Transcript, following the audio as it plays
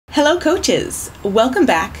Hello coaches! Welcome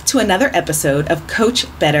back to another episode of Coach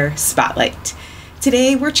Better Spotlight.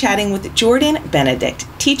 Today we're chatting with Jordan Benedict,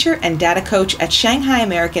 teacher and data coach at Shanghai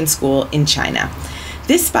American School in China.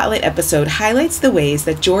 This Spotlight episode highlights the ways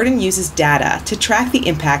that Jordan uses data to track the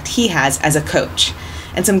impact he has as a coach,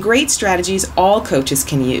 and some great strategies all coaches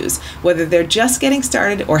can use, whether they're just getting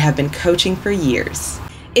started or have been coaching for years.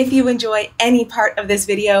 If you enjoy any part of this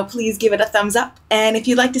video, please give it a thumbs up. And if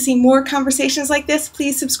you'd like to see more conversations like this,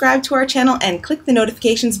 please subscribe to our channel and click the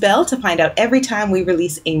notifications bell to find out every time we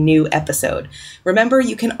release a new episode. Remember,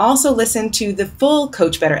 you can also listen to the full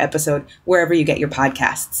Coach Better episode wherever you get your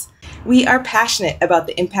podcasts. We are passionate about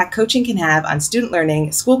the impact coaching can have on student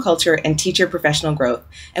learning, school culture, and teacher professional growth,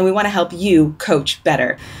 and we want to help you coach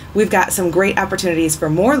better. We've got some great opportunities for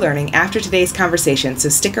more learning after today's conversation, so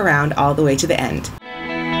stick around all the way to the end.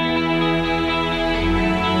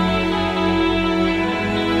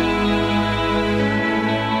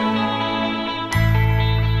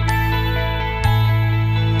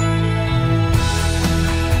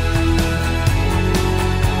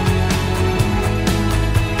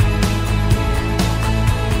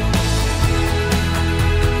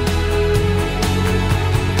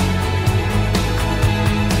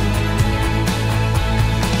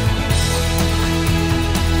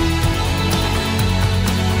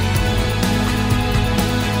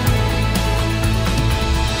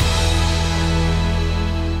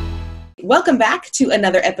 Welcome back to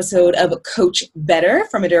another episode of Coach Better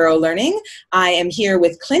from Eduro Learning. I am here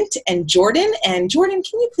with Clint and Jordan. And Jordan,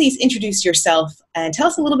 can you please introduce yourself and tell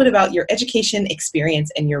us a little bit about your education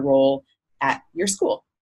experience and your role at your school?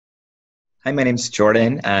 Hi, my name's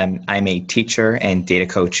Jordan. I'm a teacher and data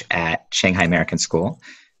coach at Shanghai American School.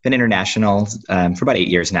 Been international for about 8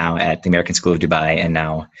 years now at the American School of Dubai and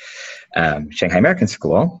now Shanghai American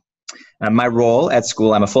School. My role at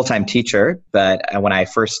school, I'm a full-time teacher, but when I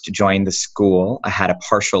first joined the school, I had a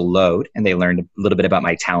partial load and they learned a little bit about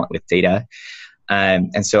my talent with data.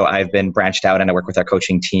 And so I've been branched out and I work with our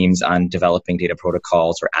coaching teams on developing data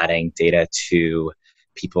protocols or adding data to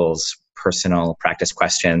people's personal practice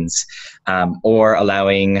questions, or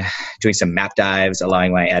doing some map dives,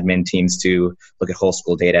 allowing my admin teams to look at whole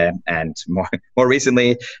school data. And more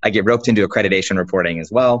recently, I get roped into accreditation reporting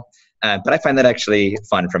as well. But I find that actually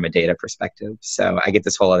fun from a data perspective. So I get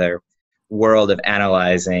this whole other world of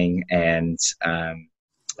analyzing and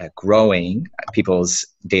growing people's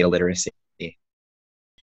data literacy.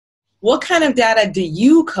 What kind of data do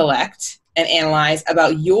you collect and analyze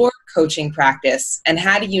about your coaching practice? And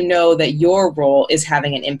how do you know that your role is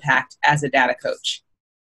having an impact as a data coach?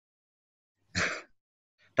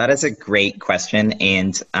 That is a great question.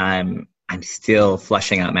 And I'm still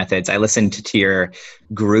fleshing out methods. I listened to your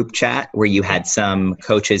group chat where you had some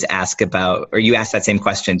coaches ask about, or you asked that same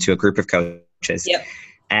question to a group of coaches. Yep.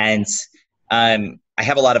 And I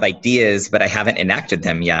have a lot of ideas, but I haven't enacted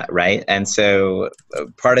them yet, right? And so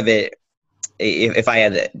part of it, if I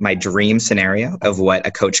had my dream scenario of what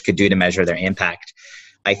a coach could do to measure their impact,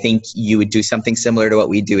 I think you would do something similar to what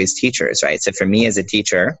we do as teachers, right? So for me as a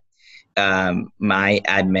teacher, my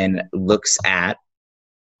admin looks at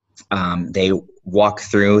they walk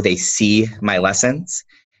through, they see my lessons,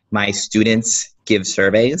 my students give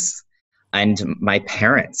surveys, and my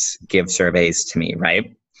parents give surveys to me,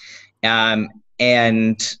 right?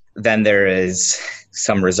 And then there is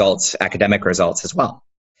some results, academic results as well.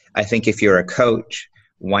 I think if you're a coach,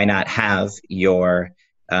 why not have your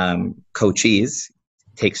coachees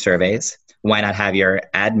take surveys? Why not have your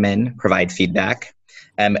admin provide feedback?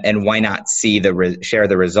 And why not share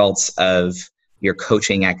the results of your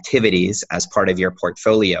coaching activities as part of your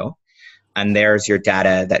portfolio? And there's your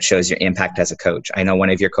data that shows your impact as a coach. I know one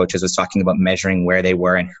of your coaches was talking about measuring where they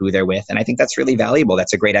were and who they're with. And I think that's really valuable.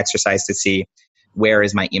 That's a great exercise to see where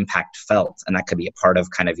is my impact felt. And that could be a part of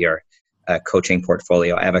kind of your coaching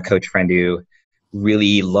portfolio. I have a coach friend who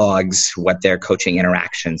really logs what their coaching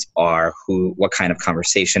interactions are, what kind of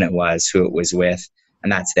conversation it was, who it was with,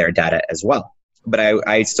 and that's their data as well. But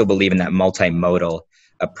I still believe in that multimodal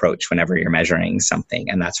approach whenever you're measuring something.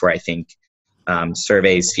 And that's where I think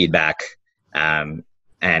surveys, feedback, and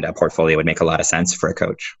a portfolio would make a lot of sense for a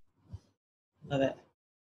coach. Love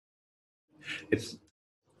it.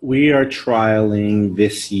 We are trialing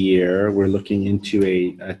this year. We're looking into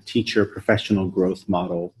a teacher professional growth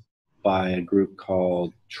model by a group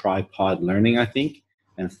called Tripod Learning, I think.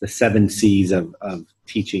 And it's the 7 C's of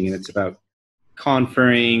teaching. And it's about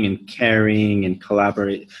conferring and caring and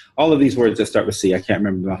collaborate. All of these words that start with C. I can't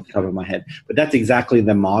remember them off the top of my head. But that's exactly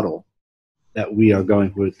the model that we are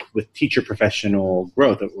going with teacher professional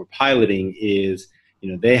growth that we're piloting is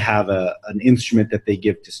they have an instrument that they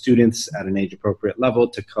give to students at an age appropriate level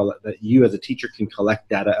to collect, that you as a teacher can collect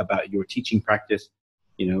data about your teaching practice,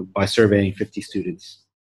 by surveying 50 students,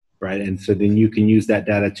 right? And so then you can use that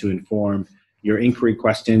data to inform your inquiry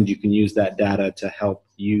questions. You can use that data to help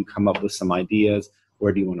you come up with some ideas.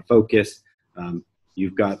 Where do you want to focus?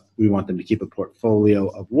 We want them to keep a portfolio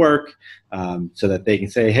of work so that they can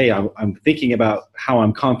say, hey, I'm thinking about how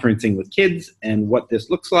I'm conferencing with kids and what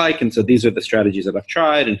this looks like. And so these are the strategies that I've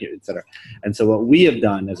tried, and here, et cetera. And so what we have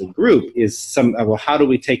done as a group is how do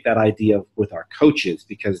we take that idea with our coaches?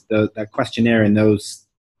 Because that questionnaire and those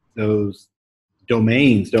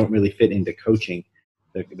domains don't really fit into coaching,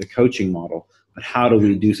 the coaching model. But how do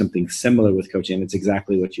we do something similar with coaching? And it's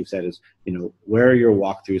exactly what you said is, where are your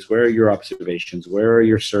walkthroughs? Where are your observations? Where are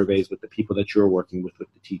your surveys with the people that you're working with the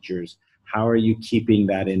teachers? How are you keeping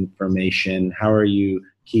that information? How are you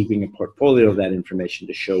keeping a portfolio of that information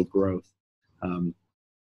to show growth?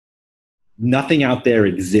 Nothing out there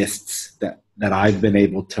exists that I've been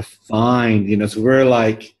able to find, so we're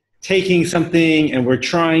like taking something and we're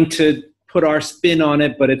trying to put our spin on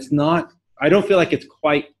it, but it's not, I don't feel like it's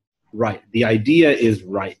quite right. The idea is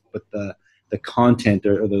right, but the content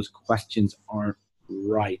or those questions aren't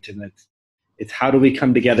right. And it's how do we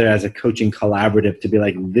come together as a coaching collaborative to be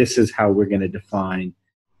like, this is how we're going to define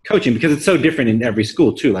coaching, because it's so different in every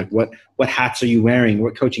school too. Like what hats are you wearing?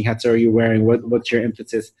 What coaching hats are you wearing? What's your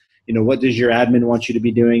emphasis? What does your admin want you to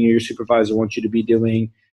be doing, or your supervisor want you to be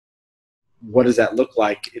doing? What does that look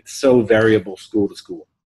like? It's so variable school to school.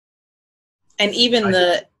 And even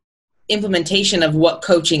the implementation of what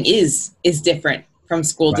coaching is different from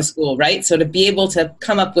school to school, right? So to be able to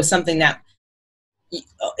come up with something that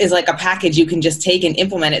is like a package you can just take and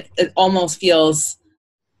implement it almost feels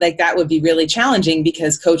like that would be really challenging,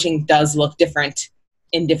 because coaching does look different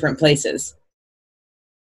in different places.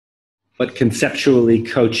 But conceptually,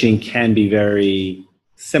 coaching can be very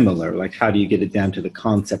similar. Like, how do you get it down to the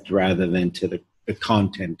concept rather than to the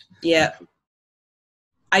content? Yeah.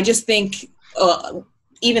 I just think,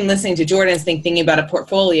 even listening to Jordan's thinking about a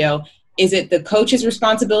portfolio, is it the coach's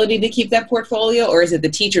responsibility to keep that portfolio, or is it the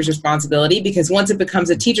teacher's responsibility? Because once it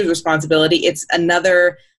becomes a teacher's responsibility, it's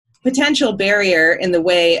another potential barrier in the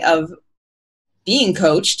way of being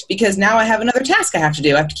coached, because now I have another task I have to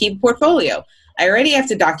do. I have to keep a portfolio. I already have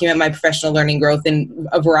to document my professional learning growth in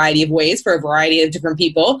a variety of ways for a variety of different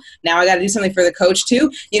people. Now I got to do something for the coach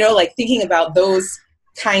too. Like thinking about those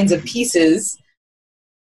kinds of pieces.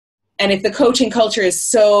 And if the coaching culture is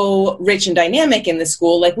so rich and dynamic in the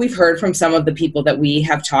school, like we've heard from some of the people that we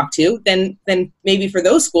have talked to, then maybe for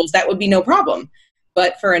those schools, that would be no problem.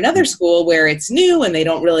 But for another school where it's new and they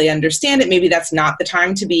don't really understand it, maybe that's not the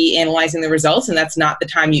time to be analyzing the results, and that's not the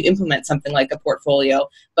time you implement something like a portfolio.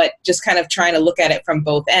 But just kind of trying to look at it from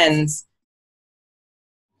both ends.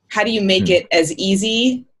 How do you make it as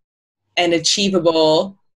easy and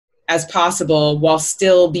achievable as possible while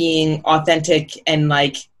still being authentic and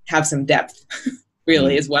like have some depth,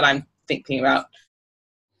 really, is what I'm thinking about.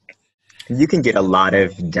 You can get a lot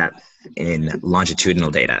of depth in longitudinal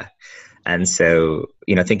data. And so,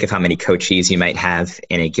 think of how many coachees you might have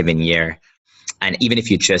in a given year. And even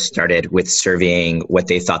if you just started with surveying what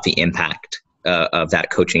they thought the impact of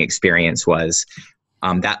that coaching experience was,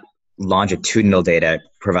 that longitudinal data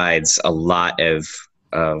provides a lot of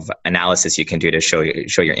analysis you can do to show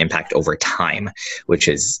your impact over time, which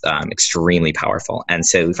is extremely powerful. And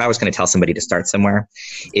so if I was going to tell somebody to start somewhere,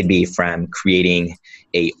 it'd be from creating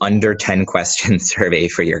a under 10 question survey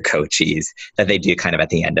for your coachees that they do kind of at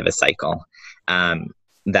the end of a cycle.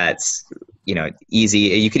 That's easy.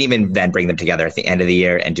 You can even then bring them together at the end of the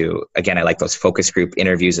year and do, again, I like those focus group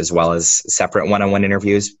interviews as well as separate one-on-one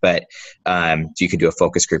interviews, but you could do a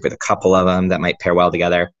focus group with a couple of them that might pair well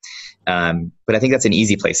together. But I think that's an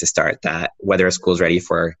easy place to start, that whether a school's ready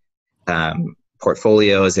for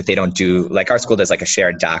portfolios, if they don't do, like our school does like a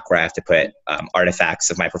shared doc where I have to put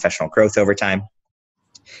artifacts of my professional growth over time.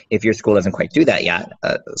 If your school doesn't quite do that yet,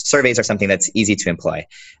 surveys are something that's easy to employ.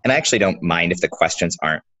 And I actually don't mind if the questions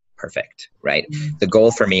aren't perfect, right? Mm-hmm. The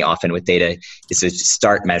goal for me often with data is to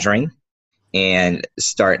start measuring and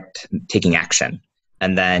start taking action,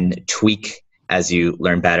 and then tweak as you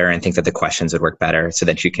learn better and think that the questions would work better, so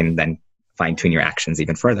that you can then fine-tune your actions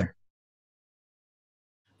even further.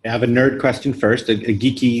 I have a nerd question first, a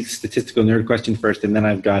geeky statistical nerd question first, and then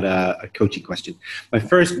I've got a coaching question. My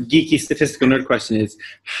first geeky statistical nerd question is,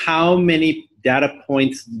 how many data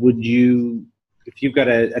points would you, if you've got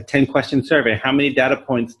a 10-question survey, how many data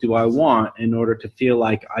points do I want in order to feel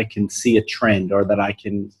like I can see a trend, or that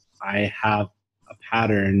I have a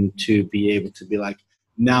pattern to be able to be like,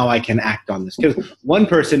 now I can act on this. Because one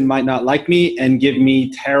person might not like me and give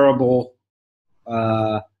me terrible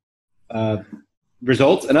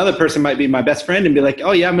results. Another person might be my best friend and be like,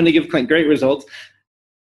 oh yeah, I'm going to give Clint great results.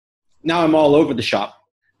 Now I'm all over the shop.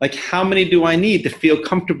 Like, how many do I need to feel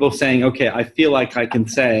comfortable saying, okay, I feel like I can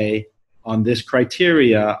say on this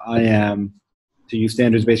criteria, I am, to use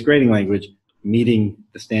standards-based grading language, meeting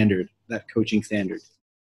the standard, that coaching standard.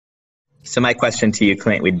 So my question to you,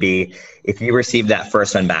 Clint, would be, if you received that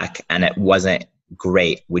first one back and it wasn't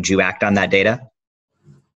great, would you act on that data?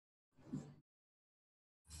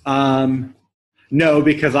 No,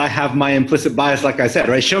 because I have my implicit bias, like I said,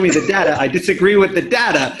 right? Show me the data. I disagree with the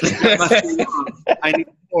data. I need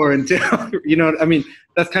more until, you know, I mean,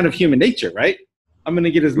 that's kind of human nature, right? I'm going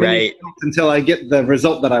to get as many until I get the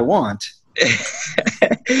result that I want.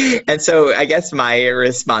 And so I guess my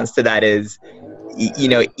response to that is, you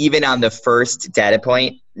know, even on the first data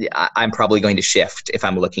point, I'm probably going to shift if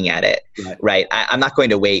I'm looking at it, right? I'm not going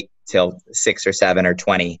to wait till 6 or 7 or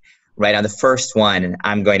 20. Right on the first one,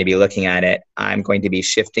 I'm going to be looking at it. I'm going to be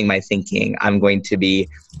shifting my thinking. I'm going to be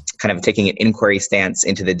kind of taking an inquiry stance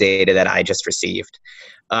into the data that I just received.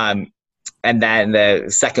 And then the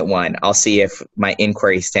second one, I'll see if my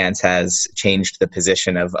inquiry stance has changed the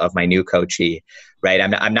position of my new coachee, right?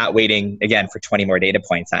 I'm not waiting, again, for 20 more data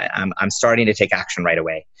points. I'm starting to take action right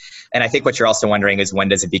away. And I think what you're also wondering is, when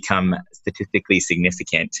does it become statistically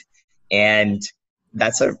significant? And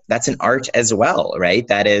that's an art as well, right?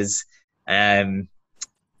 That is, because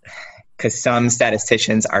some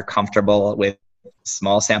statisticians are comfortable with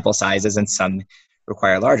small sample sizes and some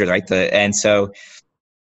require larger, right? And so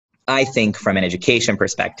I think from an education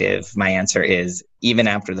perspective, my answer is, even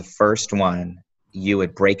after the first one, you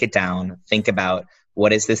would break it down, think about, what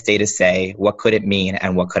does this data say? What could it mean?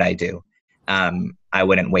 And what could I do? I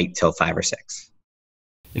wouldn't wait till 5 or 6.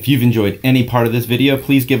 If you've enjoyed any part of this video,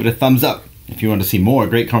 please give it a thumbs up. If you want to see more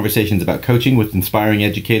great conversations about coaching with inspiring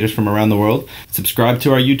educators from around the world, subscribe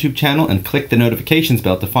to our YouTube channel and click the notifications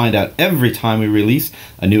bell to find out every time we release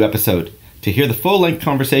a new episode. To hear the full-length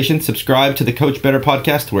conversation, subscribe to the Coach Better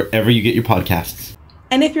podcast wherever you get your podcasts.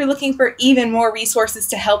 And if you're looking for even more resources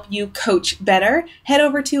to help you coach better, head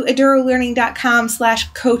over to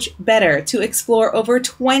edurolearning.com/coachbetter to explore over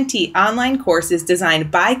 20 online courses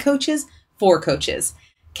designed by coaches for coaches.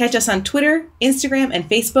 Catch us on Twitter, Instagram, and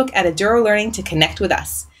Facebook at Eduro Learning to connect with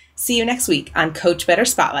us. See you next week on Coach Better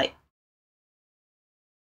Spotlight.